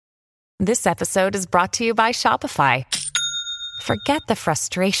This episode is brought to you by Shopify. Forget the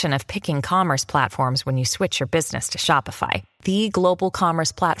frustration of picking commerce platforms when you switch your business to Shopify, the global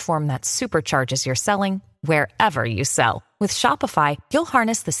commerce platform that supercharges your selling wherever you sell. With Shopify, you'll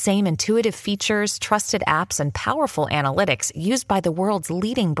harness the same intuitive features, trusted apps, and powerful analytics used by the world's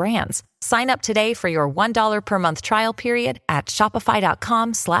leading brands. Sign up today for your $1 per month trial period at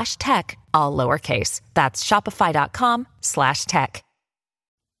shopify.com/tech, all lowercase. That's shopify.com/tech.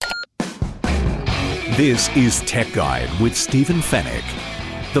 This is Tech Guide with Stephen Fenech,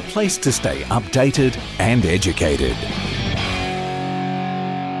 the place to stay updated and educated.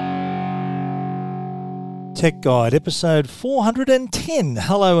 Tech Guide, episode 410.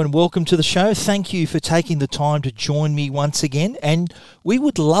 Hello and welcome to the show. Thank you for taking the time to join me once again. And we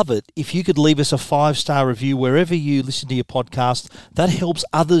would love it if you could leave us a 5-star review wherever you listen to your podcast. That helps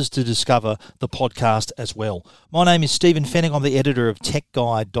others to discover the podcast as well. My name is Stephen Fenech. I'm the editor of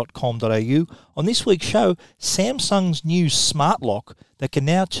techguide.com.au. On this week's show, Samsung's new smart lock that can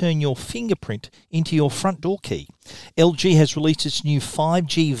now turn your fingerprint into your front door key. LG has released its new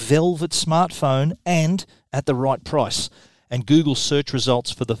 5G Velvet smartphone and at the right price. And Google search results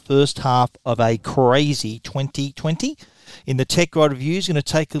for the first half of a crazy 2020. In the Tech Guide reviews, going to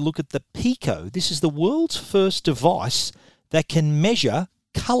take a look at the Pico. This is the world's first device that can measure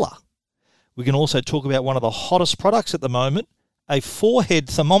colour. We can also talk about one of the hottest products at the moment, a forehead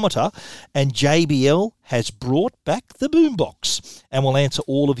thermometer, and JBL has brought back the boombox. And we'll answer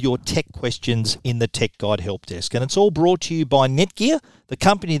all of your tech questions in the Tech Guide Help Desk. And it's all brought to you by Netgear, the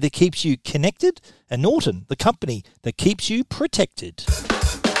company that keeps you connected, and Norton, the company that keeps you protected.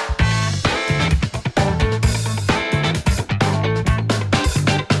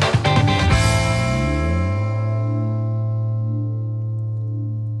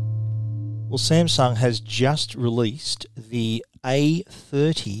 Well, Samsung has just released the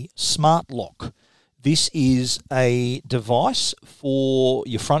A30 Smart Lock. This is a device for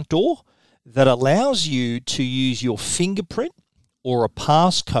your front door that allows you to use your fingerprint or a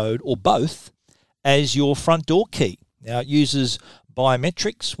passcode or both as your front door key. Now, it uses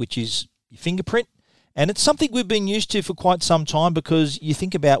biometrics, which is your fingerprint, and it's something we've been used to for quite some time because you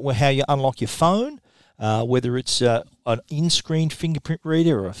think about how you unlock your phone, whether it's an in-screen fingerprint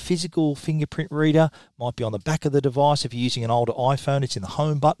reader or a physical fingerprint reader, might be on the back of the device. If you're using an older iPhone, it's in the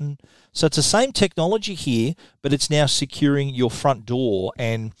home button. So it's the same technology here, but it's now securing your front door.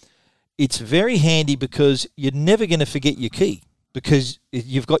 And it's very handy because you're never going to forget your key because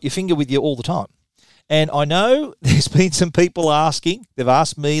you've got your finger with you all the time. And I know there's been some people asking, they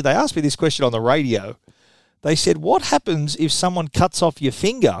asked me this question on the radio. They said, what happens if someone cuts off your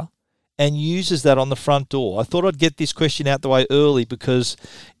finger and uses that on the front door? I thought I'd get this question out the way early because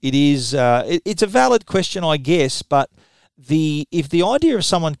it is it's a valid question, I guess. But if the idea of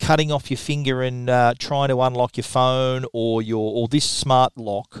someone cutting off your finger and trying to unlock your phone or this smart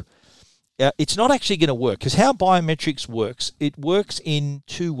lock, it's not actually going to work because how biometrics works, it works in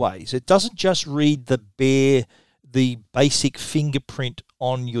two ways. It doesn't just read the basic fingerprint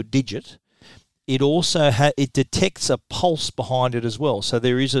on your digit. It also it detects a pulse behind it as well. So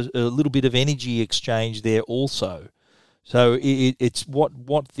there is a little bit of energy exchange there also. So it's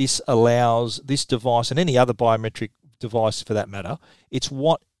what this allows, this device and any other biometric device for that matter, it's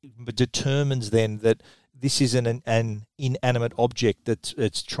what determines then that this is an inanimate object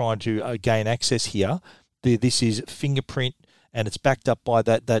that's trying to gain access here. This is fingerprint and it's backed up by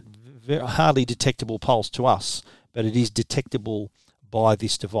that very hardly detectable pulse to us, but it is detectable by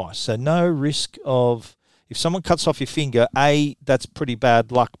this device. So no risk of, if someone cuts off your finger, that's pretty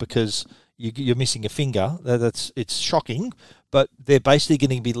bad luck because you're missing a finger. It's shocking, but they're basically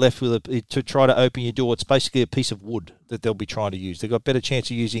going to be left with to try to open your door. It's basically a piece of wood that they'll be trying to use. They've got a better chance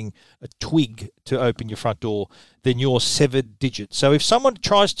of using a twig to open your front door than your severed digit. So if someone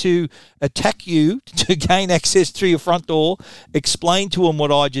tries to attack you to gain access through your front door, explain to them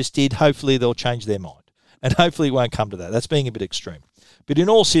what I just did. Hopefully they'll change their mind. And hopefully it won't come to that. That's being a bit extreme. But in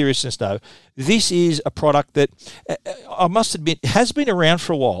all seriousness, though, this is a product that, I must admit, has been around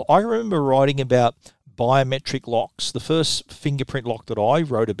for a while. I remember writing about biometric locks. The first fingerprint lock that I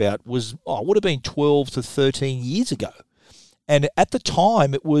wrote about would have been 12 to 13 years ago. And at the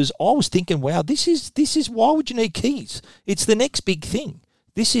time, I was thinking, wow, this is why would you need keys? It's the next big thing.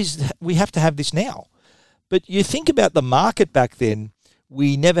 We have to have this now. But you think about the market back then,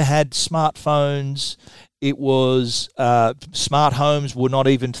 we never had smartphones. It was smart homes were not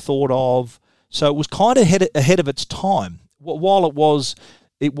even thought of. So it was kind of ahead of its time. While it was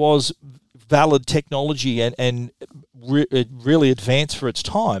valid technology and really advanced for its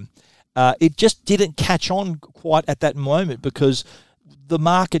time, it just didn't catch on quite at that moment because the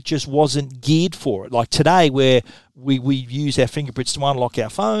market just wasn't geared for it. Like today, where we use our fingerprints to unlock our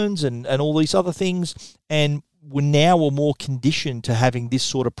phones and all these other things, and we're more conditioned to having this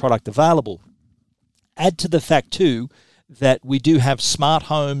sort of product available. Add to the fact too that we do have smart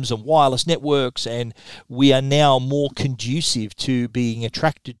homes and wireless networks, and we are now more conducive to being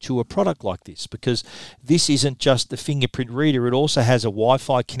attracted to a product like this, because this isn't just the fingerprint reader, it also has a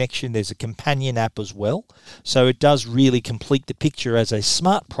Wi-Fi connection. There's a companion app as well, so it does really complete the picture as a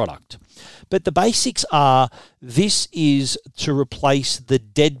smart product. But the basics are, this is to replace the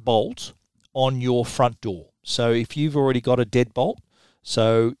deadbolt on your front door. So if you've already got a deadbolt,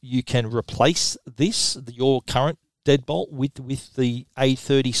 so you can replace your current deadbolt with the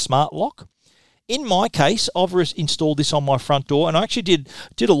A30 Smart Lock. In my case, I've installed this on my front door, and I actually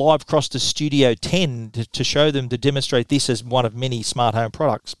did a live cross to Studio 10 to show them, to demonstrate this as one of many smart home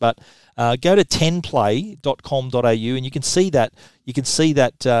products. But go to 10play.com.au and you can see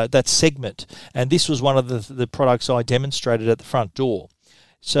that segment. And this was one of the products I demonstrated at the front door.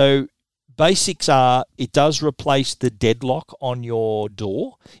 So basics are, it does replace the deadlock on your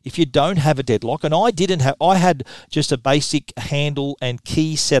door. If you don't have a deadlock, and I had just a basic handle and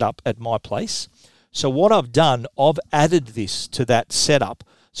key setup at my place. So what I've done, I've added this to that setup.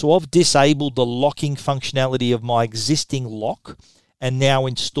 So I've disabled the locking functionality of my existing lock and now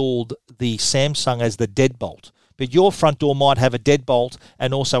installed the Samsung as the deadbolt. But your front door might have a deadbolt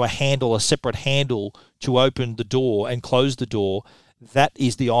and also a separate handle to open the door and close the door. That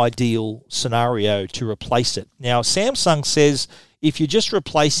is the ideal scenario to replace it. Now, Samsung says if you're just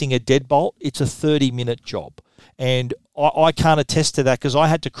replacing a deadbolt, it's a 30-minute job. And I can't attest to that, because I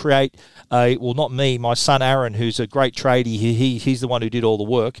had to create not me, my son Aaron, who's a great tradie, he's the one who did all the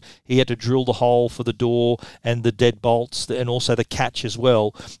work. He had to drill the hole for the door and the deadbolts and also the catch as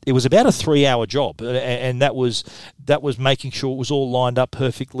well. It was about a 3-hour job, and that was making sure it was all lined up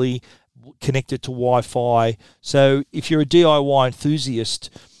perfectly, connected to Wi-Fi. So if you're a DIY enthusiast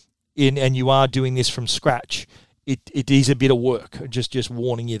and you are doing this from scratch, it is a bit of work, just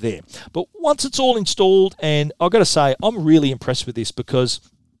warning you there. But once it's all installed, and I've got to say, I'm really impressed with this, because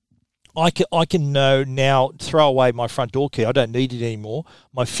I can now throw away my front door key. I don't need it anymore.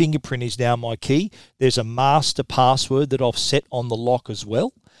 My fingerprint is now my key. There's a master password that I've set on the lock as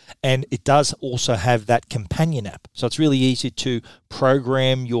well. And it does also have that companion app. So it's really easy to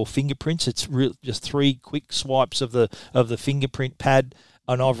program your fingerprints. It's just 3 quick swipes of the fingerprint pad.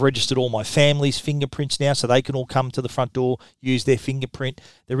 And I've registered all my family's fingerprints now, so they can all come to the front door, use their fingerprint.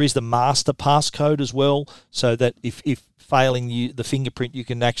 There is the master passcode as well, so that if failing the fingerprint, you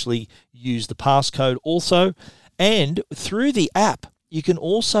can actually use the passcode also. And through the app, you can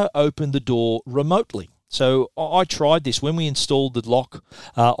also open the door remotely. So I tried this. When we installed the lock,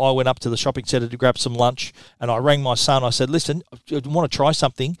 I went up to the shopping centre to grab some lunch, and I rang my son. I said, listen, I want to try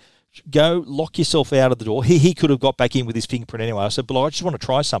something. Go lock yourself out of the door. He could have got back in with his fingerprint anyway. I said, but I just want to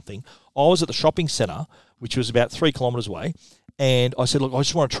try something. I was at the shopping centre, which was about 3 kilometres away, and I said, look, I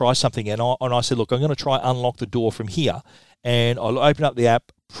just want to try something. And I said, look, I'm going to try unlock the door from here. And I opened up the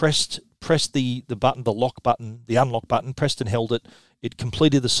app, pressed the button, the lock button, the unlock button, pressed and held it. It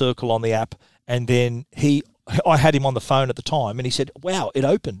completed the circle on the app, and then I had him on the phone at the time, and he said, wow, it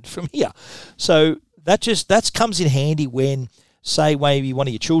opened from here. So that comes in handy when, say, maybe one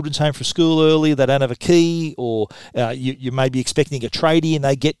of your children's home from school early, they don't have a key, or you may be expecting a tradie and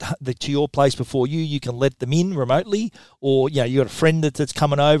they get to your place before you can let them in remotely, or you got a friend that's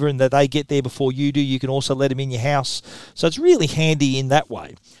coming over and that they get there before you do, you can also let them in your house. So it's really handy in that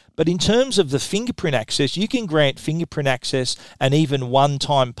way. But in terms of the fingerprint access, you can grant fingerprint access and even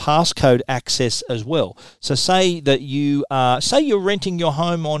one-time passcode access as well. So say that you're renting your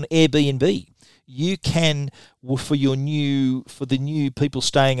home on Airbnb. You can, for the new people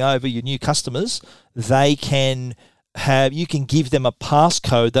staying over, your new customers, you can give them a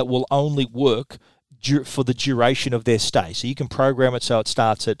passcode that will only work for the duration of their stay. So you can program it so it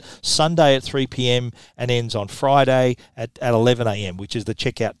starts at Sunday at 3 p.m. and ends on Friday at 11 a.m., which is the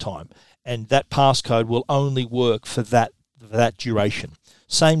checkout time. And that passcode will only work for that duration.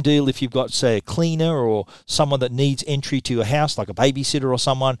 Same deal if you've got, say, a cleaner or someone that needs entry to your house, like a babysitter or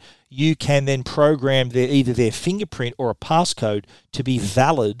someone, you can then program either their fingerprint or a passcode to be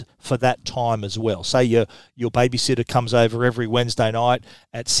valid for that time as well. Say your babysitter comes over every Wednesday night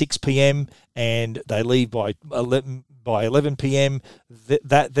at 6 p.m. and they leave by 11 p.m.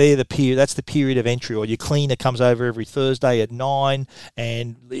 That's the period of entry. Or your cleaner comes over every Thursday at 9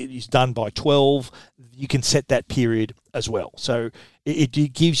 and is done by 12. You can set that period as well. So it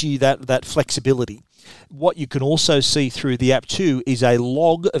gives you that flexibility. What you can also see through the app too is a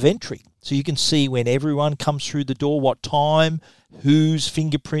log of entry. So you can see when everyone comes through the door, what time, whose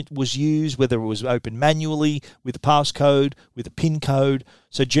fingerprint was used, whether it was opened manually, with a passcode, with a PIN code.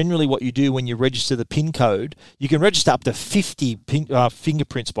 So generally what you do when you register the PIN code, you can register up to 50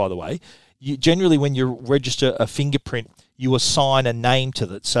 fingerprints, by the way. Generally when you register a fingerprint, you assign a name to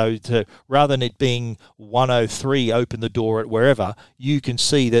that. So rather than it being 103, open the door at wherever, you can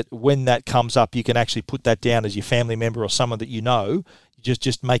see that when that comes up, you can actually put that down as your family member or someone that you know.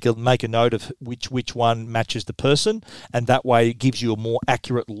 Just make a note of which one matches the person, and that way it gives you a more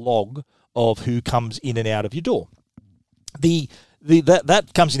accurate log of who comes in and out of your door.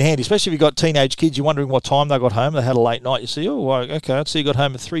 That comes in handy, especially if you've got teenage kids. You're wondering what time they got home. They had a late night. You see, okay, I'd see you got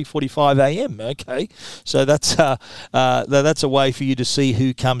home at 3:45 a.m. Okay, so that's a way for you to see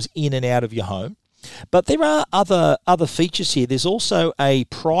who comes in and out of your home. But there are other features here. There's also a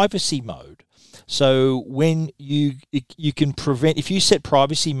privacy mode. So when you can prevent, if you set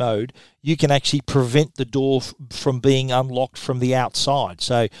privacy mode, you can actually prevent the door from being unlocked from the outside.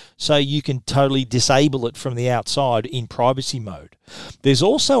 So you can totally disable it from the outside in privacy mode. There's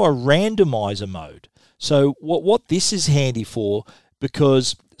also a randomizer mode. So what this is handy for,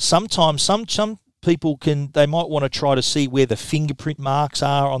 because sometimes some people they might want to try to see where the fingerprint marks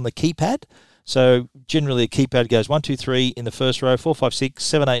are on the keypad. So generally a keypad goes 1, 2, 3 in the first row, 4, 5, 6,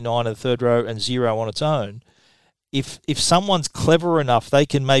 7, 8, 9 in the third row, and 0 on its own. If someone's clever enough, they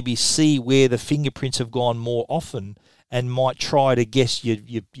can maybe see where the fingerprints have gone more often and might try to guess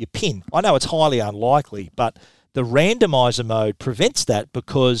your PIN. I know it's highly unlikely, but the randomizer mode prevents that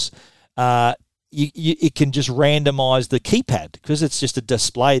because it can just randomize the keypad because it's just a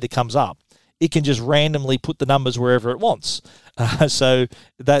display that comes up. It can just randomly put the numbers wherever it wants. So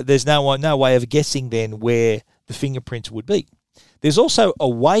there's no way of guessing then where the fingerprints would be. There's also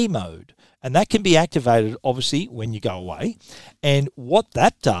away mode, and that can be activated, obviously, when you go away. And what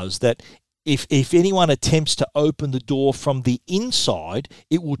that does, that if anyone attempts to open the door from the inside,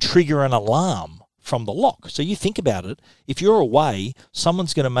 it will trigger an alarm from the lock. So you think about it, if you're away,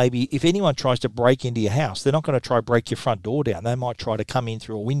 someone's going to if anyone tries to break into your house, they're not going to try to break your front door down. They might try to come in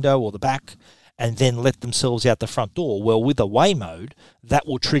through a window or the back and then let themselves out the front door. Well, with away mode, that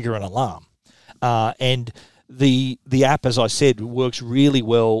will trigger an alarm. And the app, as I said, works really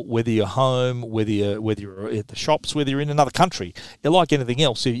well whether you're home, whether you're at the shops, whether you're in another country. Like anything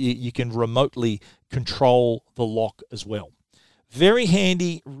else, you can remotely control the lock as well. Very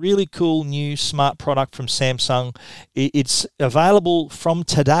handy, really cool new smart product from Samsung. It's available from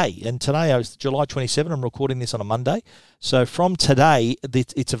today, and today is July 27. I'm recording this on a Monday. So from today,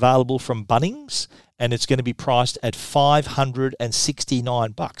 it's available from Bunnings, and it's going to be priced at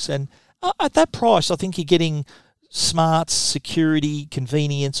 $569. And at that price, I think you're getting smarts, security,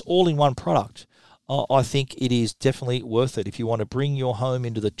 convenience, all in one product. I think it is definitely worth it. If you want to bring your home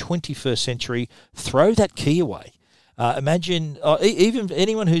into the 21st century, throw that key away. Imagine even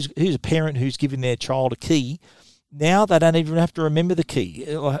anyone who's a parent who's given their child a key, now they don't even have to remember the key.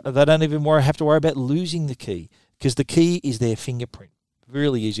 They don't even have to worry about losing the key because the key is their fingerprint.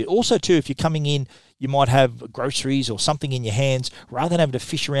 Really easy. Also, too, if you're coming in, you might have groceries or something in your hands. Rather than having to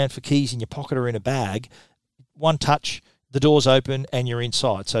fish around for keys in your pocket or in a bag, one touch, the door's open and you're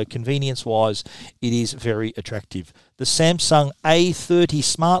inside. So convenience-wise, it is very attractive. The Samsung A30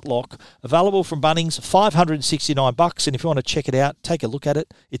 Smart Lock, available from Bunnings, $569. And if you want to check it out, take a look at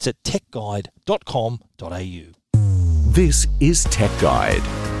it. It's at techguide.com.au. This is Tech Guide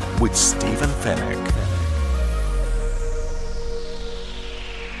with Stephen Fenech.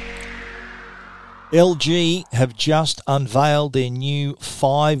 LG have just unveiled their new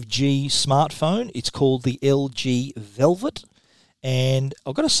 5G smartphone. It's called the LG Velvet. And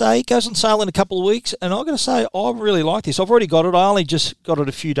I've got to say, it goes on sale in a couple of weeks. And I've got to say, I really like this. I've already got it. I only just got it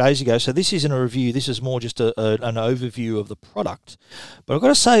a few days ago. So this isn't a review. This is more just an overview of the product. But I've got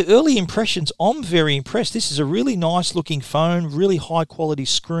to say, early impressions, I'm very impressed. This is a really nice looking phone, really high quality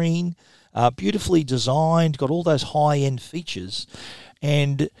screen, beautifully designed, got all those high-end features.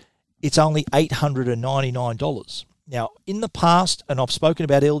 And it's only $899. Now, in the past, and I've spoken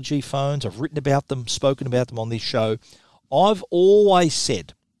about LG phones, I've written about them, spoken about them on this show, I've always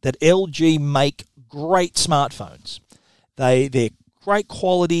said that LG make great smartphones. They're great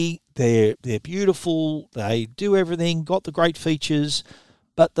quality, they're beautiful, they do everything, got the great features,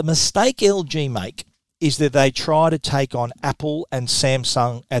 but the mistake LG make is that they try to take on Apple and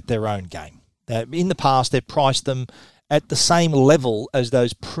Samsung at their own game. In the past, they've priced them at the same level as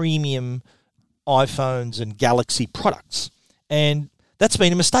those premium iPhones and Galaxy products. And that's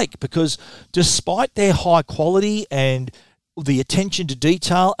been a mistake because despite their high quality and the attention to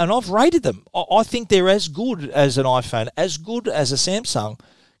detail, and I've rated them, I think they're as good as an iPhone, as good as a Samsung.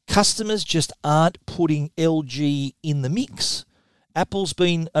 customers just aren't putting LG in the mix. Apple's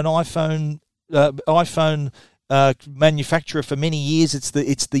been an iPhone manufacturer for many years. It's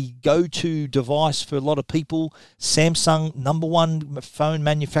the go-to device for a lot of people. Samsung, number one phone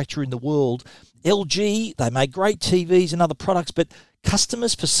manufacturer in the world. LG, they make great TVs and other products, but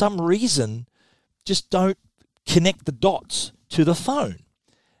customers, for some reason, just don't connect the dots to the phone.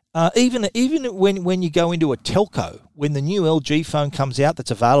 Even when you go into a telco, when the new LG phone comes out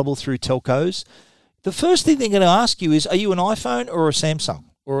that's available through telcos, the first thing they're going to ask you is, are you an iPhone or a Samsung?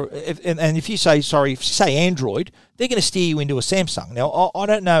 If you say Android, they're going to steer you into a Samsung. Now, I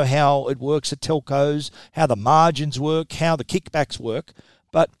don't know how it works at telcos, how the margins work, how the kickbacks work,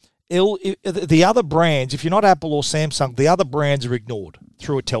 but the other brands, if you're not Apple or Samsung, the other brands are ignored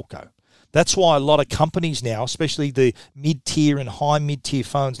through a telco. That's why a lot of companies now, especially the mid-tier and high mid-tier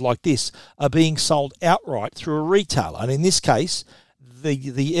phones like this, are being sold outright through a retailer. And in this case, the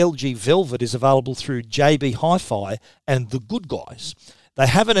LG Velvet is available through JB Hi-Fi and The Good Guys. They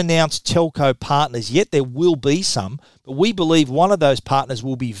haven't announced telco partners yet. There will be some, but we believe one of those partners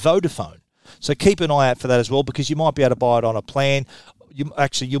will be Vodafone. So keep an eye out for that as well, because you might be able to buy it on a plan.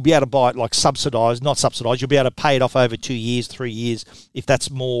 You'll be able to buy it like not subsidised. You'll be able to pay it off over 2 years, 3 years, if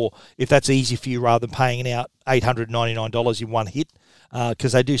that's easy for you, rather than paying out $899 in one hit.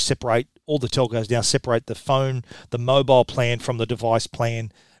 Because they do separate, all the telcos now separate the mobile plan from the device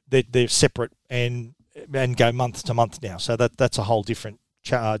plan. They're separate and go month to month now. So that's a whole different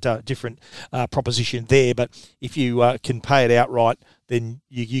proposition there. But if you can pay it outright, then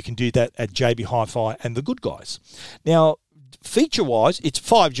you can do that at JB Hi-Fi and The Good Guys. Now, feature-wise, it's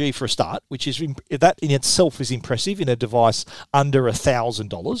 5G for a start, which is that in itself is impressive in a device under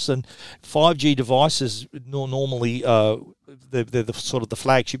 $1,000. And 5G devices normally they're the sort of the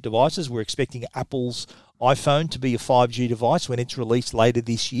flagship devices. We're expecting Apple's iPhone to be a 5G device when it's released later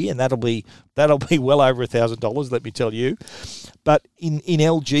this year, and that'll be well over $1,000. Let me tell you. But in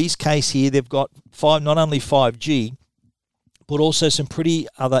LG's case here, they've got not only 5G, but also some pretty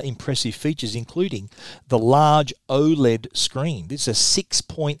other impressive features, including the large OLED screen. This is a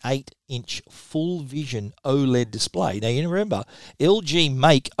 6.8-inch full-vision OLED display. Now, you remember, LG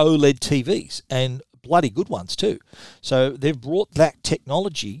make OLED TVs, and bloody good ones too. So they've brought that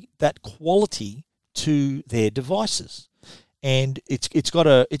technology, that quality, to their devices. And it's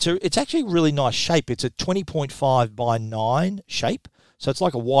actually a really nice shape. It's a 20.5 by 9 shape. So it's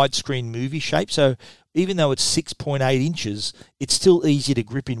like a widescreen movie shape. So even though it's 6.8 inches, it's still easy to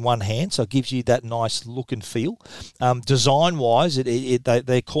grip in one hand. So it gives you that nice look and feel. Design-wise,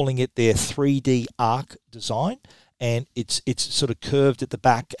 they're calling it their 3D arc design. And it's sort of curved at the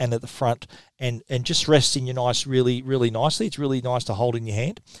back and at the front, and just rests in your really, really nicely. It's really nice to hold in your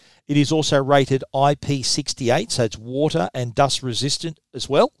hand. It is also rated IP68, so it's water and dust resistant as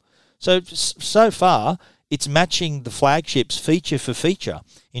well. So far, it's matching the flagships feature for feature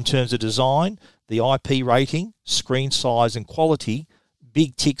in terms of design, the IP rating, screen size and quality.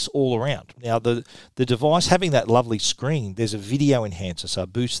 Big ticks all around. Now, the device having that lovely screen, there's a video enhancer, so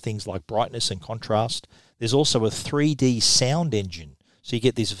it boosts things like brightness and contrast. There's also a 3D sound engine, so you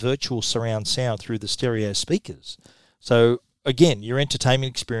get this virtual surround sound through the stereo speakers. So again, your entertainment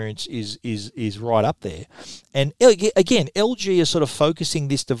experience is right up there. And again, LG is sort of focusing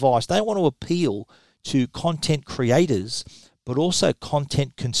this device. They want to appeal to content creators, but also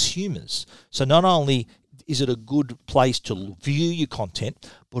content consumers. So not only is it a good place to view your content,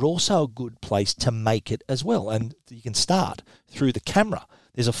 but also a good place to make it as well. And you can start through the camera.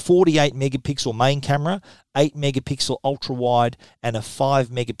 There's a 48 megapixel main camera, 8 megapixel ultra wide, and a 5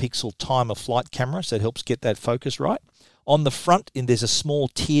 megapixel time of flight camera. So it helps get that focus right. On the front, there's a small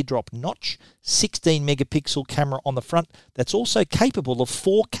teardrop notch, 16 megapixel camera on the front that's also capable of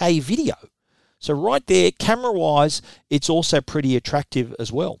 4K video. So right there, camera-wise, it's also pretty attractive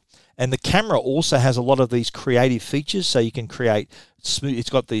as well. And the camera also has a lot of these creative features, so you can create smooth. It's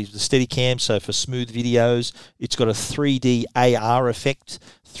got the Steadicam, so for smooth videos. It's got a 3D AR effect,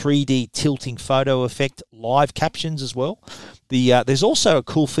 3D tilting photo effect, live captions as well. There's also a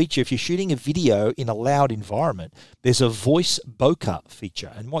cool feature if you're shooting a video in a loud environment. There's a voice bokeh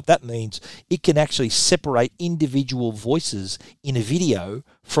feature, and what that means, it can actually separate individual voices in a video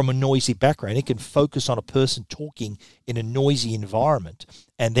from a noisy background. It can focus on a person talking in a noisy environment,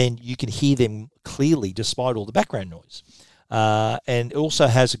 and then you can hear them clearly despite all the background noise. And it also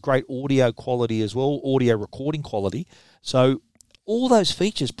has a great audio quality as well, audio recording quality. So all those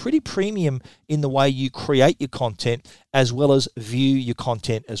features, pretty premium in the way you create your content as well as view your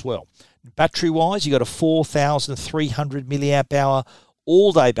content as well. Battery-wise, you got a 4,300 milliamp hour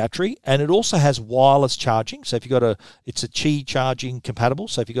all-day battery, and it also has wireless charging. So if you've got it's a Qi charging compatible.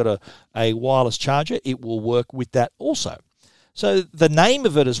 So if you've got a wireless charger, it will work with that also. So the name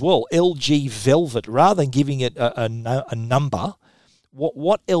of it as well, LG Velvet, rather than giving it a number,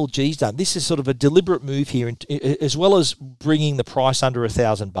 what LG's done, this is sort of a deliberate move here, as well as bringing the price under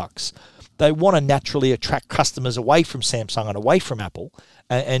 $1,000. They want to naturally attract customers away from Samsung and away from Apple,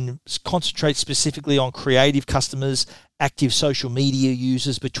 and concentrate specifically on creative customers, active social media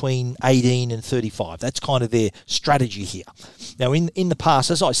users between 18 and 35. That's kind of their strategy here. Now, in the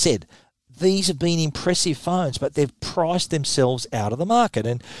past, as I said, these have been impressive phones, but they've priced themselves out of the market,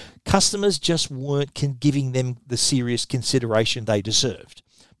 and customers just weren't giving them the serious consideration they deserved.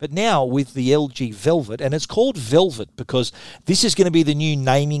 But now with the LG Velvet, and it's called Velvet because this is going to be the new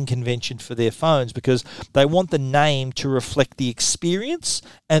naming convention for their phones, because they want the name to reflect the experience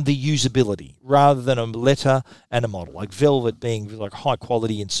and the usability rather than a letter and a model. Like Velvet being like high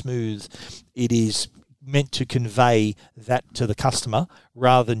quality and smooth, it is meant to convey that to the customer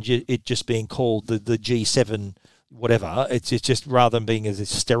rather than it just being called the G7 whatever. It's just, rather than being as a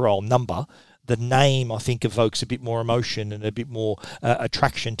sterile number, the name, I think, evokes a bit more emotion and a bit more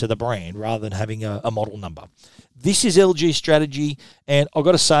attraction to the brand rather than having a model number. This is LG's strategy, and I've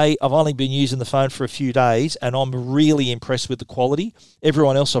got to say, I've only been using the phone for a few days, and I'm really impressed with the quality.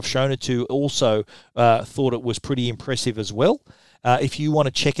 Everyone else I've shown it to also thought it was pretty impressive as well. If you want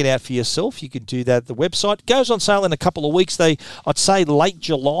to check it out for yourself, you can do that at the website. It goes on sale in a couple of weeks. I'd say late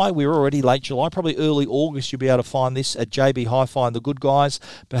July. We're already late July. Probably early August you'll be able to find this at JB Hi-Fi and The Good Guys.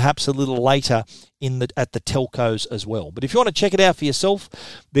 Perhaps a little later at the telcos as well. But if you want to check it out for yourself,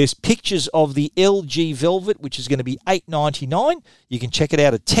 there's pictures of the LG Velvet, which is going to be $899. You can check it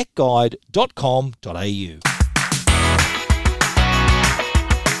out at techguide.com.au.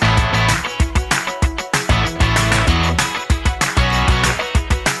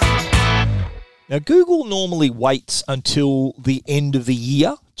 Now, Google normally waits until the end of the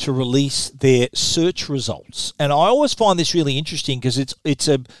year to release their search results, and I always find this really interesting because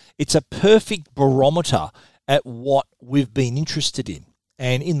it's a perfect barometer at what we've been interested in.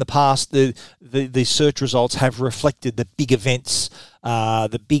 And in the past, the search results have reflected the big events,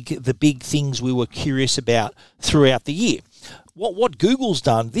 the big things we were curious about throughout the year. What Google's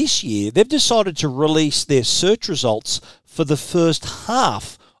done this year, they've decided to release their search results for the first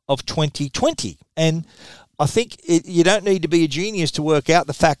half of 2020. And I think you don't need to be a genius to work out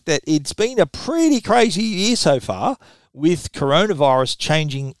the fact that it's been a pretty crazy year so far, with coronavirus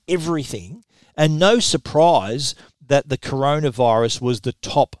changing everything, and no surprise that the coronavirus was the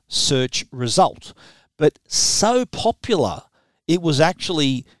top search result. But so popular, it was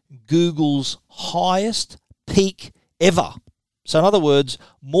actually Google's highest peak ever. So in other words,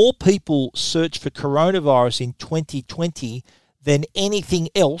 more people searched for coronavirus in 2020 than anything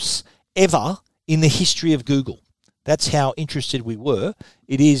else ever in the history of Google. That's how interested we were.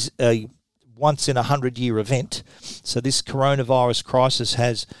 It is a once-in-a-100-year event. So this coronavirus crisis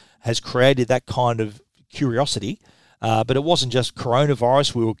has created that kind of curiosity. But it wasn't just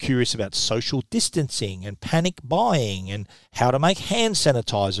coronavirus. We were curious about social distancing and panic buying and how to make hand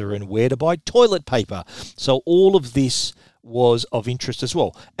sanitizer and where to buy toilet paper. So all of this was of interest as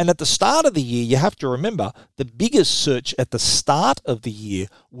well. And at the start of the year, you have to remember, the biggest search at the start of the year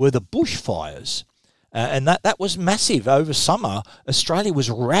were the bushfires. And that was massive. Over summer, Australia was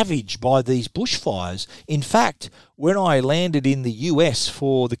ravaged by these bushfires. In fact, when I landed in the US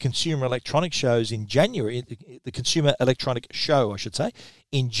for the Consumer Electronics Shows in January, the Consumer Electronic Show, I should say,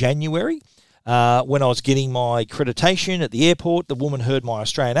 in January, when I was getting my accreditation at the airport, the woman heard my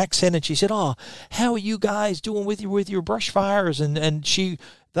Australian accent and she said, "Oh, how are you guys doing with your brush fires?" And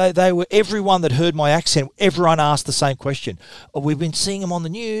they were, everyone that heard my accent, everyone asked the same question. "Oh, we've been seeing them on the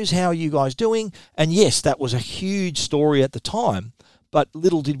news. How are you guys doing?" And yes, that was a huge story at the time. But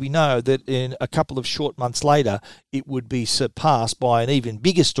little did we know that in a couple of short months later, it would be surpassed by an even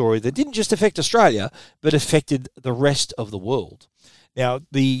bigger story that didn't just affect Australia, but affected the rest of the world. Now,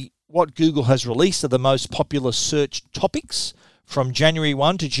 what Google has released are the most popular search topics from January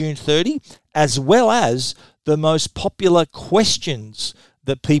 1 to June 30, as well as the most popular questions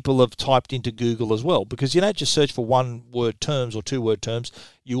that people have typed into Google as well. Because you don't just search for one-word terms or two-word terms,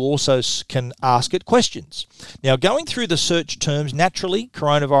 you also can ask it questions. Now, going through the search terms, naturally,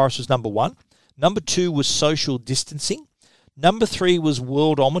 coronavirus was number 1. Number 2 was social distancing. Number 3 was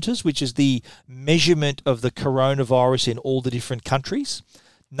worldometers, which is the measurement of the coronavirus in all the different countries.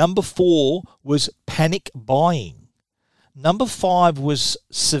 Number 4 was panic buying. Number 5 was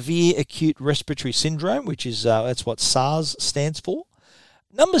severe acute respiratory syndrome, which is that's what SARS stands for.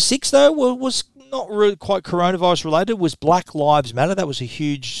 Number 6, though, was not really quite coronavirus related, was Black Lives Matter. That was a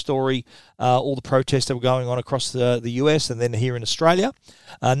huge story, all the protests that were going on across the US and then here in Australia.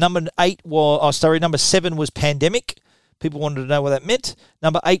 Number 7 was pandemic. People wanted to know what that meant.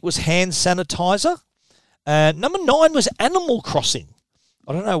 Number 8 was hand sanitizer. Number 9 was Animal Crossing.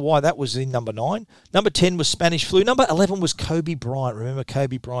 I don't know why that was in number 9. Number 10 was Spanish flu. Number 11 was Kobe Bryant. Remember,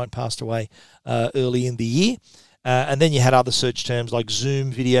 Kobe Bryant passed away early in the year. And then you had other search terms like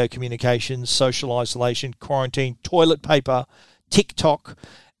Zoom, video communications, social isolation, quarantine, toilet paper, TikTok.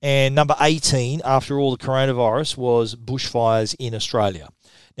 And number 18, after all the coronavirus, was bushfires in Australia.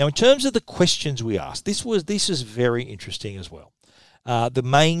 Now, in terms of the questions we asked, this is very interesting as well. The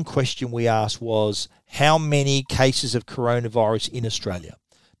main question we asked was, how many cases of coronavirus in Australia?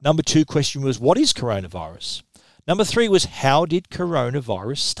 Number 2 question was, what is coronavirus? Number 3 was, how did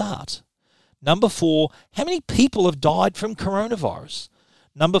coronavirus start? Number 4, how many people have died from coronavirus?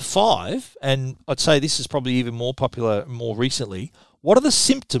 Number 5, and I'd say this is probably even more popular more recently, what are the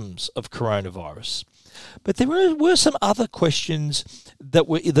symptoms of coronavirus? But there were some other questions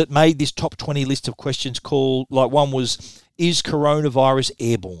that made this top 20 list of questions called, like one was, is coronavirus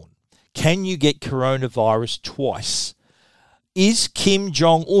airborne? Can you get coronavirus twice? Is Kim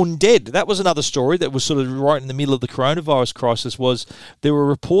Jong-un dead? That was another story that was sort of right in the middle of the coronavirus crisis. Was there were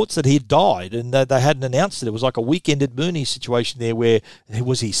reports that he had died and they hadn't announced it. It was like a weekend at Bernie's situation there, where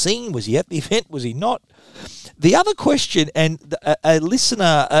was he seen? Was he at the event? Was he not? The other question, and a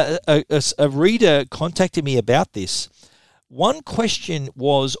listener, a reader contacted me about this. One question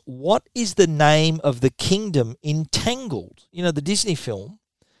was, what is the name of the kingdom in Tangled? You know, the Disney film,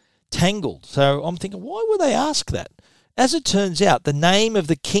 Tangled. So I'm thinking, why would they ask that? As it turns out, the name of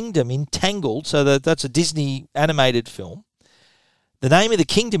the kingdom in Tangled, so that's a Disney animated film, the name of the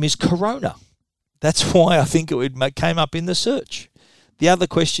kingdom is Corona. That's why I think it came up in the search. The other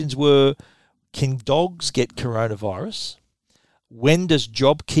questions were, can dogs get coronavirus? When does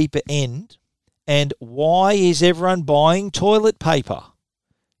JobKeeper end? And why is everyone buying toilet paper?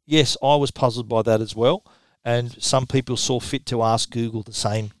 Yes, I was puzzled by that as well. And some people saw fit to ask Google the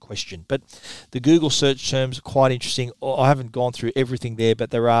same question. But the Google search terms are quite interesting. I haven't gone through everything there,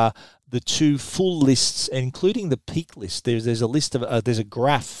 but there are the 2 full lists, including the peak list. There's a list of there's a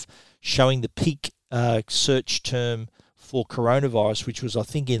graph showing the peak search term for coronavirus, which was, I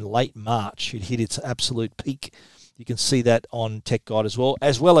think, in late March. It hit its absolute peak. You can see that on Tech Guide as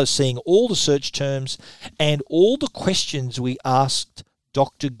well as seeing all the search terms and all the questions we asked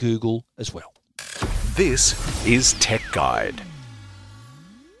Dr. Google as well. This is Tech Guide.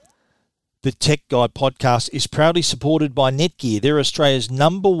 The Tech Guide podcast is proudly supported by Netgear. They're Australia's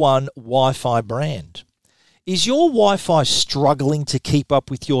 #1 Wi-Fi brand. Is your Wi-Fi struggling to keep up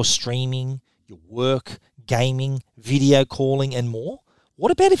with your streaming, your work, gaming, video calling and more?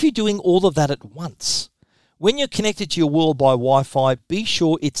 What about if you're doing all of that at once? When you're connected to your world by Wi-Fi, be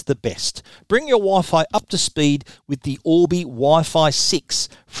sure it's the best. Bring your Wi-Fi up to speed with the Orbi Wi-Fi 6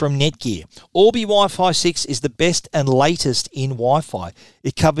 from Netgear. Orbi Wi-Fi 6 is the best and latest in Wi-Fi.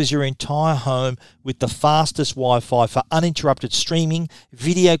 It covers your entire home with the fastest Wi-Fi for uninterrupted streaming,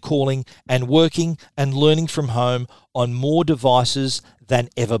 video calling, and working and learning from home on more devices than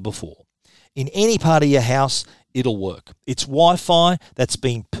ever before. In any part of your house, it'll work. It's Wi-Fi that's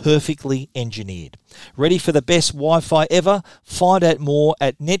been perfectly engineered. Ready for the best Wi-Fi ever? Find out more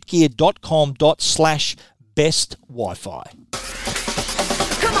at netgear.com/best Wi-Fi.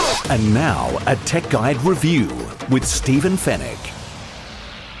 And now, a Tech Guide review with Stephen Fenech.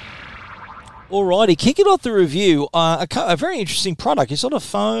 Alrighty, kicking off the review, a very interesting product. It's not a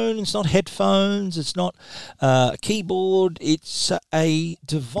phone, it's not headphones, it's not a keyboard. It's a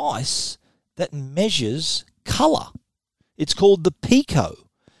device that measures colour. It's called the Pico,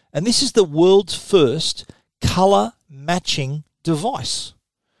 and this is the world's first colour matching device.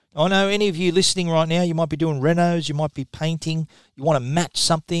 I know any of you listening right now, you might be doing renos, you might be painting, you want to match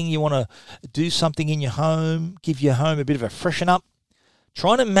something, you want to do something in your home, give your home a bit of a freshen up.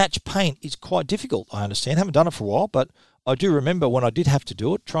 Trying to match paint is quite difficult, I understand. I haven't done it for a while, but I do remember when I did have to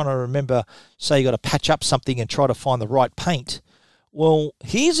do it, trying to remember, say you got to patch up something and try to find the right paint. Well,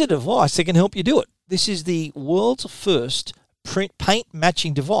 here's a device that can help you do it. This is the world's first paint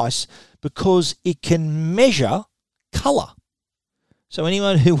matching device because it can measure colour. So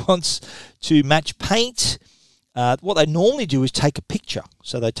anyone who wants to match paint, what they normally do is take a picture.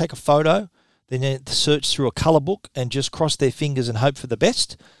 So they take a photo, then they search through a colour book and just cross their fingers and hope for the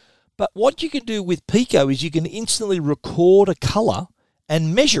best. But what you can do with Pico is you can instantly record a colour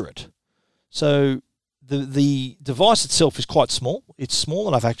and measure it. So the device itself is quite small. It's small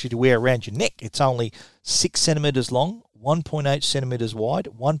enough actually to wear around your neck. It's only 6 centimetres long, 1.8 centimetres wide,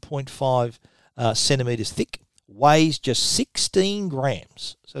 1.5 centimetres thick, weighs just 16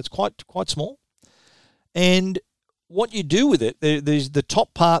 grams. So it's quite small. And what you do with it, there's the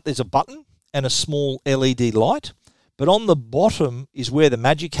top part, there's a button and a small LED light. But on the bottom is where the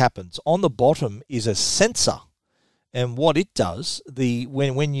magic happens. On the bottom is a sensor. And what it does,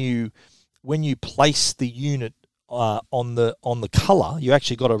 when you place the unit on the colour, you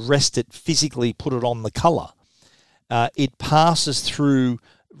actually got to rest it physically, put it on the colour. It passes through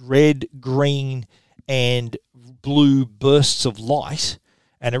red, green, and blue bursts of light,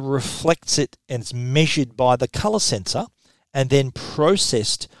 and it reflects it, and it's measured by the colour sensor, and then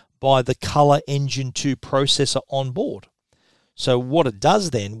processed by the Colour Engine 2 processor on board. So what it does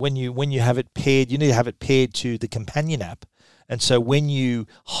then, when you have it paired, you need to have it paired to the companion app. And so when you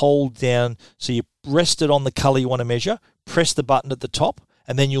hold down, so you rest it on the colour you want to measure, press the button at the top,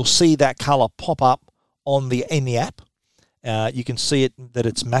 and then you'll see that colour pop up in the app. You can see it that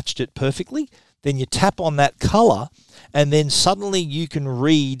it's matched it perfectly. Then you tap on that colour, and then suddenly you can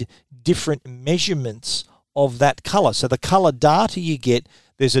read different measurements of that colour. So the colour data you get,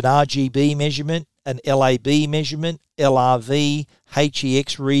 there's an RGB measurement, an LAB measurement, LRV,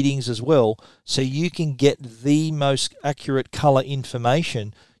 HEX readings as well. So you can get the most accurate colour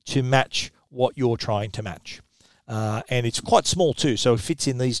information to match what you're trying to match. And it's quite small too, so it fits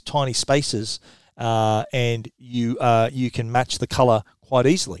in these tiny spaces, and you can match the colour quite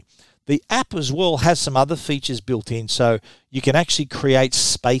easily. The app as well has some other features built in, so you can actually create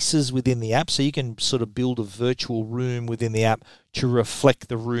spaces within the app, so you can sort of build a virtual room within the app to reflect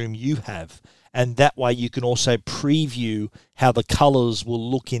the room you have. And that way you can also preview how the colours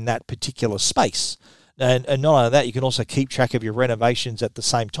will look in that particular space. And not only that, you can also keep track of your renovations at the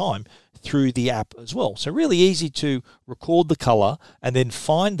same time through the app as well. So really easy to record the colour and then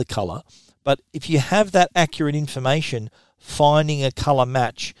find the colour. But if you have that accurate information, finding a colour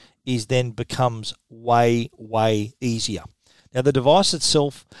match becomes way, way easier. Now, the device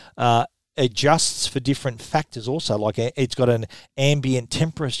itself adjusts for different factors also, like it's got an ambient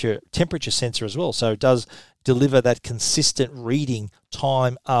temperature sensor as well, so it does deliver that consistent reading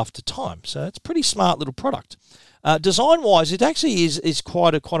time after time. So it's a pretty smart little product. Design-wise, it actually is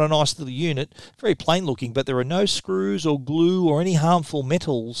quite a nice little unit, very plain looking, but there are no screws or glue or any harmful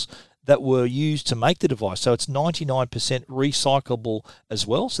metals that were used to make the device. So it's 99% recyclable as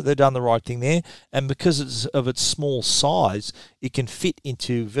well. So they've done the right thing there. And because of its small size, it can fit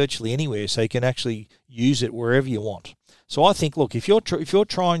into virtually anywhere. So you can actually use it wherever you want. So I think, look, if you're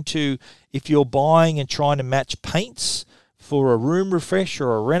buying and trying to match paints for a room refresh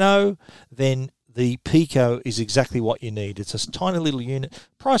or a reno, then the Pico is exactly what you need. It's a tiny little unit,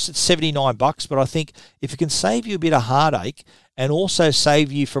 priced at $79, but I think if it can save you a bit of heartache and also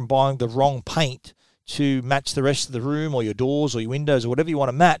save you from buying the wrong paint to match the rest of the room or your doors or your windows or whatever you want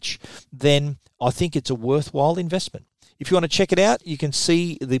to match, then I think it's a worthwhile investment. If you want to check it out, you can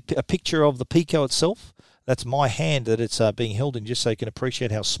see a picture of the Pico itself. That's my hand that it's being held in, just so you can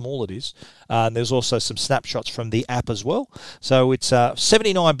appreciate how small it is. And there's also some snapshots from the app as well. So it's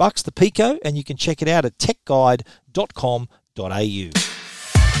 $79, the Pico, and you can check it out at techguide.com.au.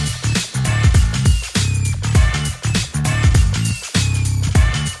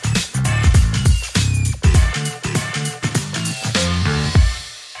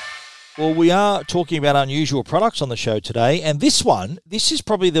 Well, we are talking about unusual products on the show today, and this is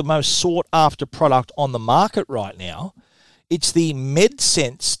probably the most sought-after product on the market right now. It's the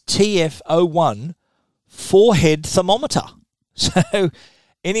MedSense TF01 forehead thermometer. So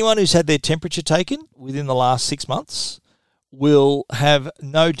anyone who's had their temperature taken within the last 6 months will have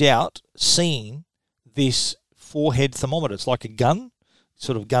no doubt seen this forehead thermometer. It's like a gun,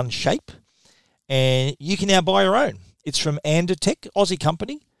 sort of gun shape, and you can now buy your own. It's from Andotech, Aussie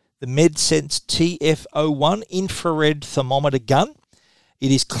company. The MedSense TF01 infrared thermometer gun.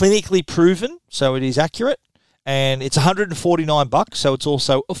 It is clinically proven, so it is accurate, and it's $149, so it's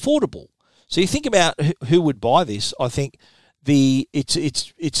also affordable. So you think about who would buy this. I think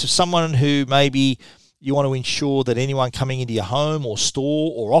it's someone who maybe you want to ensure that anyone coming into your home or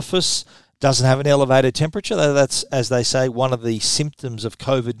store or office doesn't have an elevated temperature. That's, as they say, one of the symptoms of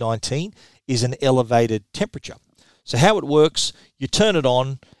COVID-19 is an elevated temperature. So how it works, you turn it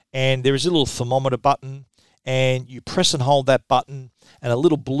on, and there is a little thermometer button, and you press and hold that button, and a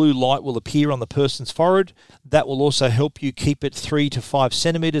little blue light will appear on the person's forehead. That will also help you keep it 3 to 5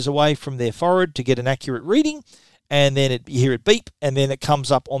 centimeters away from their forehead to get an accurate reading. And then you hear it beep, and then it comes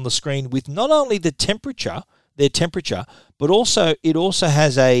up on the screen with not only their temperature, but also it also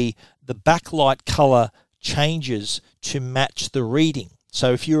has the backlight color changes to match the reading.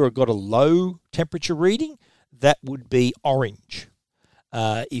 So if you've got a low temperature reading, that would be orange.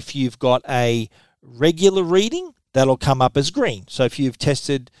 If you've got a regular reading, that'll come up as green. So if you've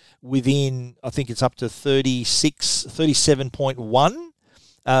tested within, I think it's up to 37.1,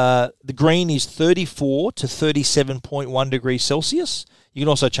 the green is 34 to 37.1 degrees Celsius. You can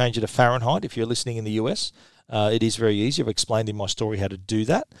also change it to Fahrenheit if you're listening in the US. It is very easy. I've explained in my story how to do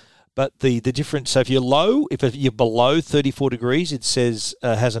that. But the difference, so if you're low, if you're below 34 degrees, it says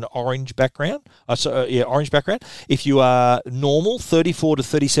has an orange background. Orange background. If you are normal, 34 to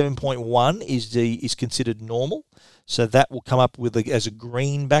 37.1 is considered normal. So that will come up with as a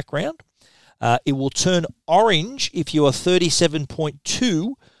green background. It will turn orange if you are 37.2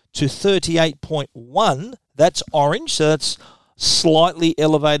 to 38.1. That's orange, so that's slightly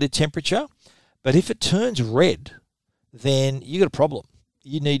elevated temperature. But if it turns red, then you got a problem.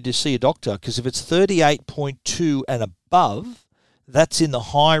 You need to see a doctor, because if it's 38.2 and above, that's in the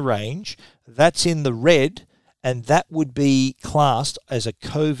high range, that's in the red, and that would be classed as a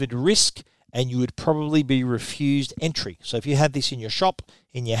COVID risk, and you would probably be refused entry. So if you had this in your shop,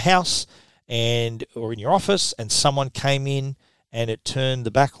 in your house, or in your office, and someone came in and it turned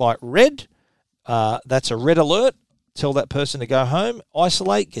the backlight red, that's a red alert. Tell that person to go home,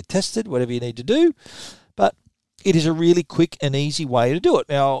 isolate, get tested, whatever you need to do. But it is a really quick and easy way to do it.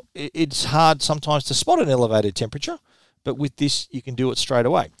 Now, it's hard sometimes to spot an elevated temperature, but with this, you can do it straight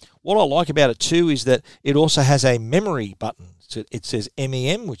away. What I like about it too is that it also has a memory button. So it says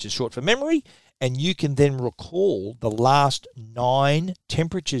MEM, which is short for memory, and you can then recall the last 9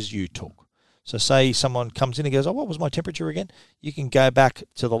 temperatures you took. So say someone comes in and goes, what was my temperature again? You can go back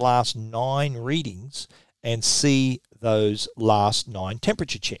to the last 9 readings and see those last 9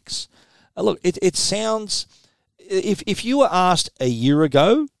 temperature checks. Look, it sounds... If you were asked a year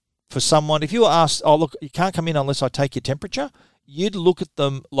ago for someone, if you were asked, look, you can't come in unless I take your temperature, you'd look at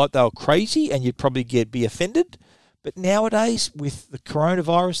them like they were crazy and you'd probably be offended. But nowadays, with the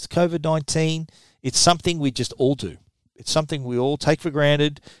coronavirus, the COVID-19, it's something we just all do. It's something we all take for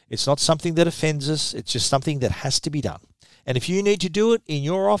granted. It's not something that offends us. It's just something that has to be done. And if you need to do it in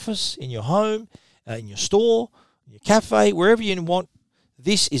your office, in your home, in your store, in your cafe, wherever you want,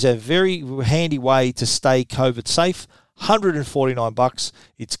 this is a very handy way to stay COVID safe. $149.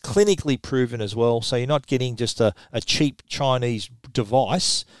 It's clinically proven as well, so you're not getting just a cheap Chinese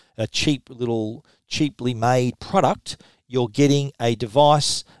device, a cheaply made product. You're getting a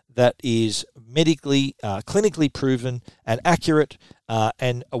device that is medically, clinically proven and accurate,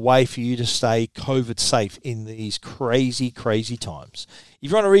 and a way for you to stay COVID safe in these crazy, crazy times.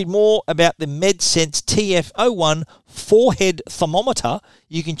 If you want to read more about the MedSense TF01 forehead thermometer,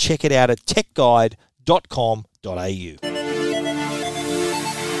 you can check it out at techguide.com.au.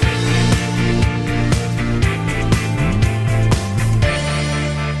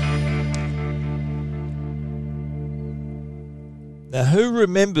 Now, who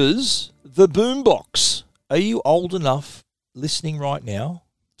remembers the boombox? Are you old enough listening right now?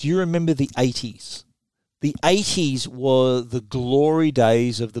 Do you remember the 80s? The 80s were the glory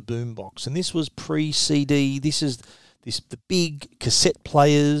days of the boombox, and this was pre-CD. This is the big cassette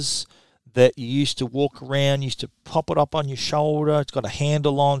players that you used to walk around, used to pop it up on your shoulder. It's got a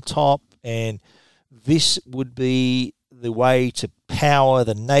handle on top, and this would be the way to power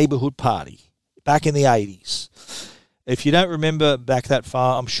the neighborhood party back in the 80s. If you don't remember back that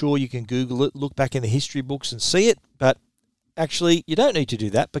far, I'm sure you can Google it, look back in the history books and see it. But actually, you don't need to do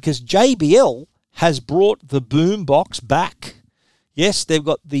that, because JBL has brought the boombox back. Yes, they've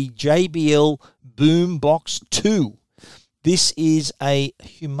got the JBL Boombox 2. This is a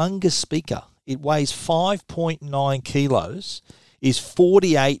humongous speaker. It weighs 5.9 kilos, is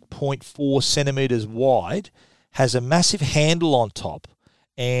 48.4 centimeters wide, has a massive handle on top,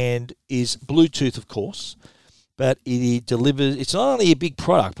 and is Bluetooth, of course. But it delivers, it's not only a big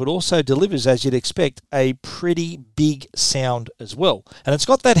product, but also delivers, as you'd expect, a pretty big sound as well. And it's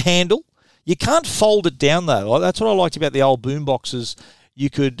got that handle. You can't fold it down, though. That's what I liked about the old boom boxes. You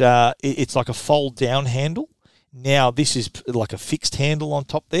could, it's like a fold-down handle. Now, this is like a fixed handle on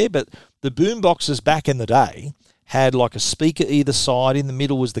top there, but the boom boxes back in the day had like a speaker either side. In the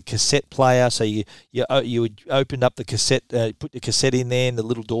middle was the cassette player, so you would open up the cassette, put the cassette in there in the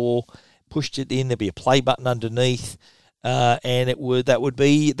little door, pushed it in. There'd be a play button underneath, and that'd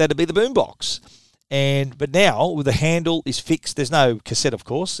be the boombox. But now with the handle is fixed. There's no cassette, of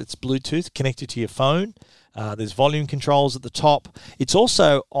course. It's Bluetooth connected to your phone. There's volume controls at the top. It's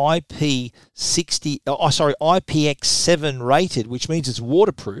also IPX7 rated, which means it's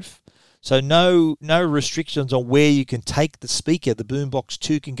waterproof. So no restrictions on where you can take the speaker. The Boombox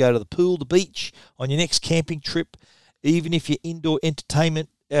 2 can go to the pool, the beach, on your next camping trip. Even if your indoor entertainment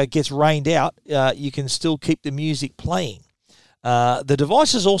gets rained out, you can still keep the music playing. The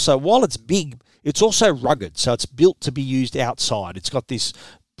device is also, while it's big, it's also rugged, so it's built to be used outside. It's got this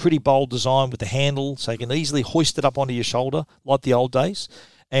pretty bold design with the handle, so you can easily hoist it up onto your shoulder like the old days.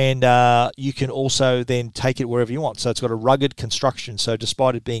 And you can also then take it wherever you want. So it's got a rugged construction. So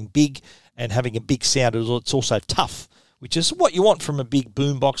despite it being big and having a big sound, it's also tough, which is what you want from a big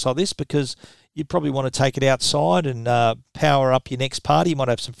boombox like this, because you probably want to take it outside and power up your next party. You might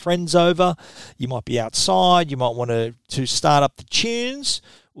have some friends over. You might be outside. You might want to start up the tunes.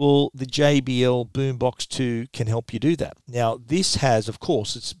 Well, the JBL Boombox 2 can help you do that. Now, this has, of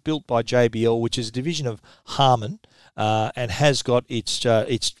course, it's built by JBL, which is a division of Harman, and has got its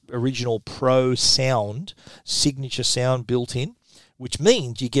original Pro sound, signature sound built in, which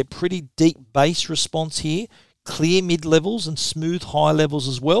means you get pretty deep bass response here, clear mid-levels and smooth high levels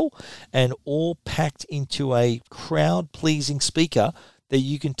as well, and all packed into a crowd-pleasing speaker that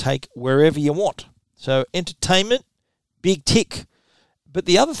you can take wherever you want. So entertainment, big tick. But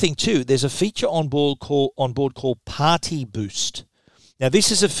the other thing too, there's a feature on board called Party Boost. Now,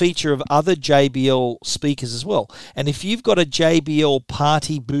 this is a feature of other JBL speakers as well. And if you've got a JBL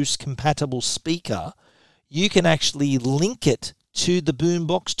Party Boost compatible speaker, you can actually link it to the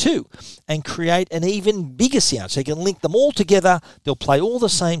Boombox 2 and create an even bigger sound. So you can link them all together. They'll play all the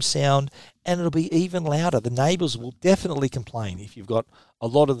same sound, and it'll be even louder. The neighbours will definitely complain if you've got a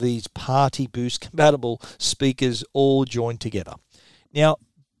lot of these Party Boost compatible speakers all joined together. Now,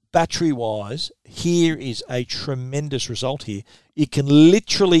 battery-wise, here is a tremendous result here. It can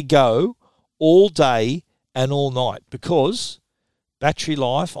literally go all day and all night, because battery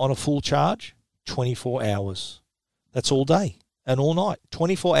life on a full charge, 24 hours. That's all day and all night,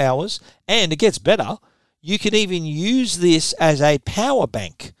 24 hours. And it gets better. You can even use this as a power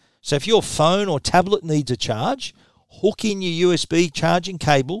bank. So if your phone or tablet needs a charge, hook in your USB charging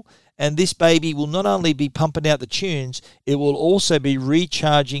cable, and this baby will not only be pumping out the tunes, it will also be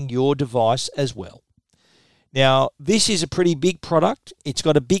recharging your device as well. Now, this is a pretty big product. It's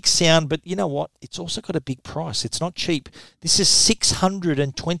got a big sound, but you know what? It's also got a big price. It's not cheap. This is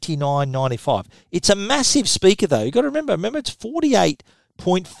 $629.95. It's a massive speaker, though. You've got to remember it's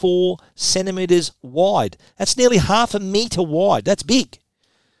 48.4 centimetres wide. That's nearly half a metre wide. That's big.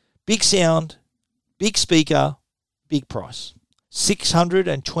 Big sound, big speaker, big price.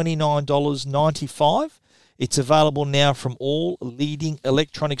 $629.95. It's available now from all leading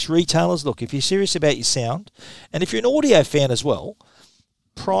electronics retailers. Look, if you're serious about your sound, and if you're an audio fan as well,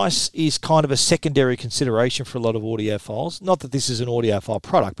 price is kind of a secondary consideration for a lot of audiophiles. Not that this is an audiophile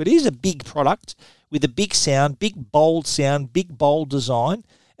product, but it is a big product with a big sound, big bold design,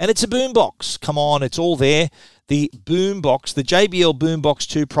 and it's a boombox. Come on, it's all there. The boombox, the JBL Boombox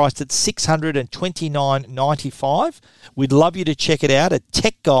 2, priced at $629.95. We'd love you to check it out at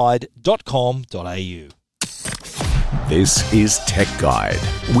techguide.com.au. This is Tech Guide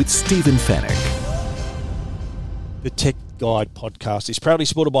with Stephen Fenech. The Tech Guide podcast is proudly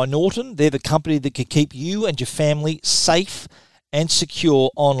supported by Norton. They're the company that can keep you and your family safe and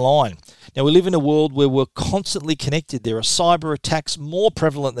secure online. Now, we live in a world where we're constantly connected. There are cyber attacks more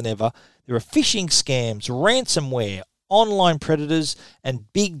prevalent than ever. There are phishing scams, ransomware, online predators,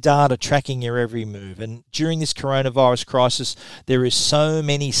 and big data tracking your every move. And during this coronavirus crisis, there is so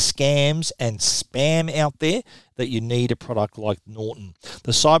many scams and spam out there that you need a product like Norton.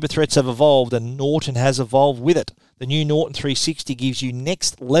 The cyber threats have evolved, and Norton has evolved with it. The new Norton 360 gives you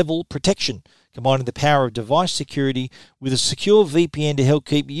next-level protection, combining the power of device security with a secure VPN to help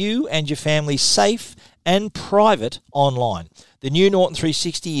keep you and your family safe and private online. The new Norton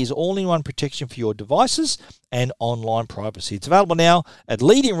 360 is all-in-one protection for your devices and online privacy. It's available now at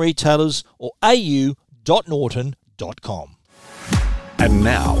leading retailers or au.norton.com. And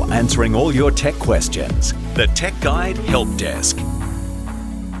now, answering all your tech questions, the Tech Guide Help Desk. A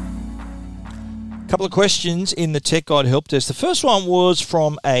couple of questions in the Tech Guide Help Desk. The first one was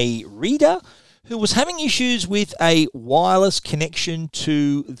from a reader who was having issues with a wireless connection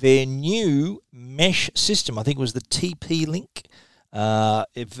to their new mesh system. I think it was the TP-Link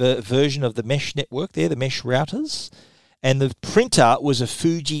version of the mesh network there, the mesh routers. And the printer was a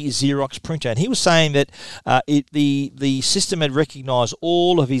Fuji Xerox printer. And he was saying that the system had recognised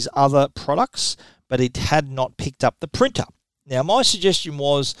all of his other products, but it had not picked up the printer. Now, my suggestion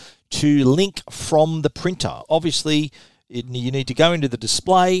was to link from the printer. Obviously, You need to go into the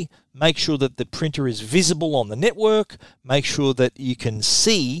display, make sure that the printer is visible on the network, make sure that you can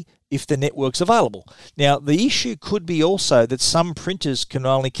see if the network's available. Now, the issue could be also that some printers can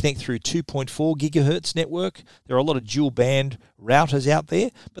only connect through 2.4 gigahertz network. There are a lot of dual band routers out there,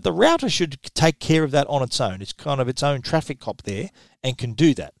 but the router should take care of that on its own. It's kind of its own traffic cop there and can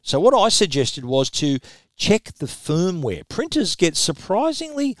do that. So what I suggested was to check the firmware. Printers get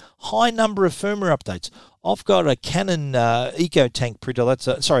surprisingly high number of firmware updates. I've got a Canon EcoTank printer, an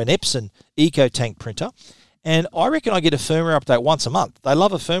Epson EcoTank printer, and I reckon I get a firmware update once a month. They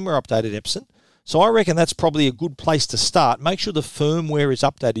love a firmware update at Epson. So I reckon that's probably a good place to start. Make sure the firmware is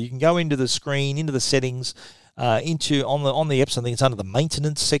updated. You can go into the screen, into the settings, on the Epson, I think it's under the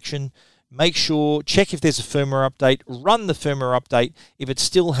maintenance section. Make sure, check if there's a firmware update, run the firmware update. If it's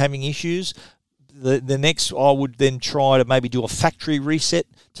still having issues, the next I would then try to maybe do a factory reset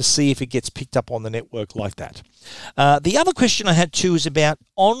to see if it gets picked up on the network like that. The other question I had too is about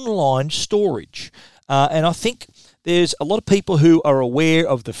online storage. And I think there's a lot of people who are aware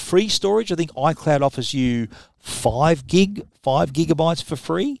of the free storage. I think iCloud offers you 5 gigabytes for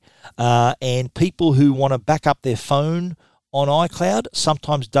free. And people who want to back up their phone on iCloud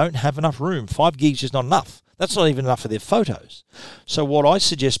sometimes don't have enough room. 5 gigs is not enough. That's not even enough for their photos. So what I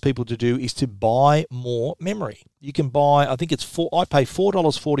suggest people to do is to buy more memory. You can buy, I think I pay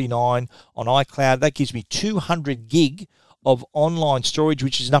 $4.49 on iCloud. That gives me 200 gig of online storage,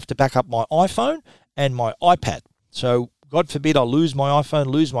 which is enough to back up my iPhone and my iPad. So God forbid I lose my iPhone,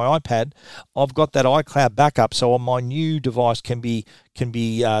 lose my iPad, I've got that iCloud backup, so on my new device can be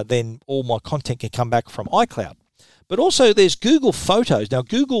then all my content can come back from iCloud. But also there's Google Photos. Now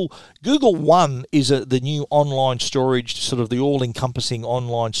Google One is the new online storage, sort of the all-encompassing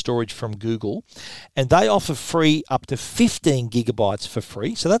online storage from Google, and they offer free up to 15 gigabytes for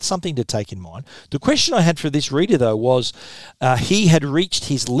free. So that's something to take in mind. The question I had for this reader though was he had reached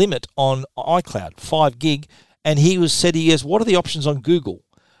his limit on iCloud, 5 gig, and he goes, what are the options on Google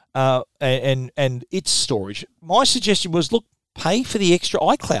and its storage? My suggestion was, look, pay for the extra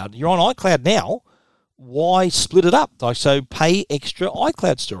iCloud. You're on iCloud now. Why split it up? So pay extra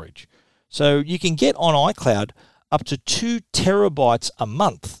iCloud storage. So you can get on iCloud up to 2 terabytes a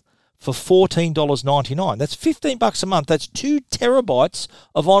month for $14.99. That's $15 a month. That's 2 terabytes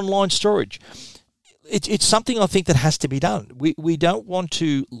of online storage. It's something I think that has to be done. We don't want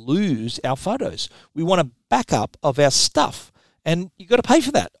to lose our photos. We want a backup of our stuff, and you've got to pay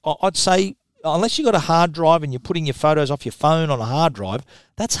for that. I'd say unless you've got a hard drive and you're putting your photos off your phone on a hard drive,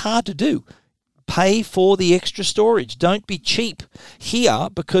 that's hard to do. Pay for the extra storage. Don't be cheap here,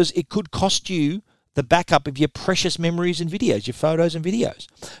 because it could cost you the backup of your precious memories and videos, your photos and videos.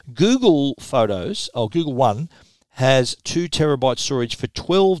 Google Photos, or Google One, has 2 terabyte storage for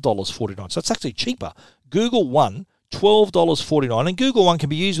 $12.49. So it's actually cheaper. Google One, $12.49. And Google One can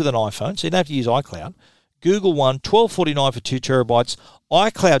be used with an iPhone, so you don't have to use iCloud. Google One, $12.49 for 2 terabytes.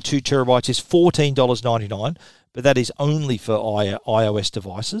 iCloud 2 terabytes is $14.99, but that is only for iOS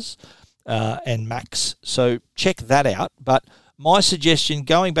devices. And Macs. So check that out. But my suggestion,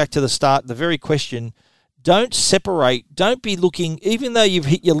 going back to the start, the very question, don't separate, don't be looking, even though you've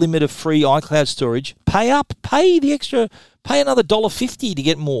hit your limit of free iCloud storage, pay up, pay the extra, pay another $1.50 to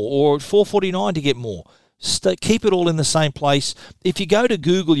get more, or $4.49 to get more. Keep it all in the same place. If you go to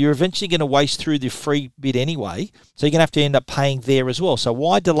Google, you're eventually going to waste through the free bit anyway, so you're going to have to end up paying there as well. So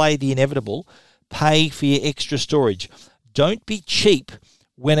why delay the inevitable? Pay for your extra storage. Don't be cheap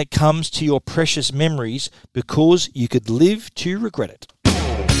when it comes to your precious memories, because you could live to regret it.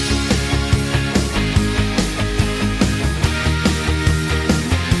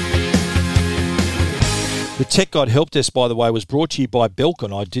 The Tech Guide Help Desk, by the way, was brought to you by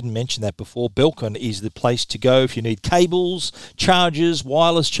Belkin. I didn't mention that before. Belkin is the place to go if you need cables, chargers,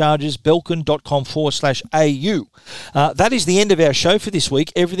 wireless chargers, belkin.com/au. That is the end of our show for this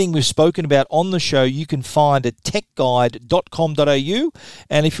week. Everything we've spoken about on the show you can find at techguide.com.au.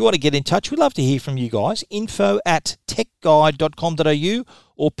 And if you want to get in touch, we'd love to hear from you guys. info@techguide.com.au,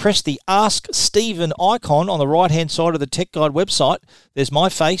 or press the Ask Stephen icon on the right-hand side of the Tech Guide website. There's my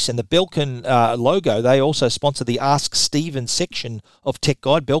face and the Belkin logo. They also sponsor the Ask Stephen section of Tech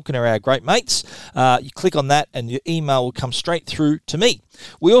Guide. Belkin are our great mates. You click on that and your email will come straight through to me.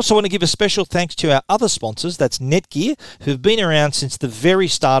 We also want to give a special thanks to our other sponsors. That's Netgear, who've been around since the very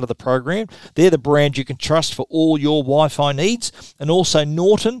start of the program. They're the brand you can trust for all your Wi-Fi needs. And also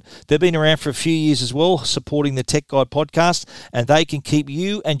Norton. They've been around for a few years as well, supporting the Tech Guide podcast, and they can keep you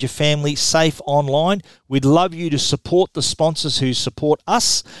you and your family safe online. We'd love you to support the sponsors who support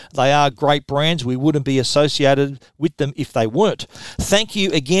us. They are great brands. We wouldn't be associated with them if they weren't. Thank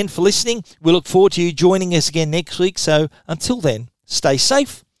you again for listening. We look forward to you joining us again next week. So until then, stay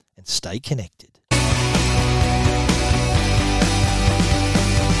safe and stay connected.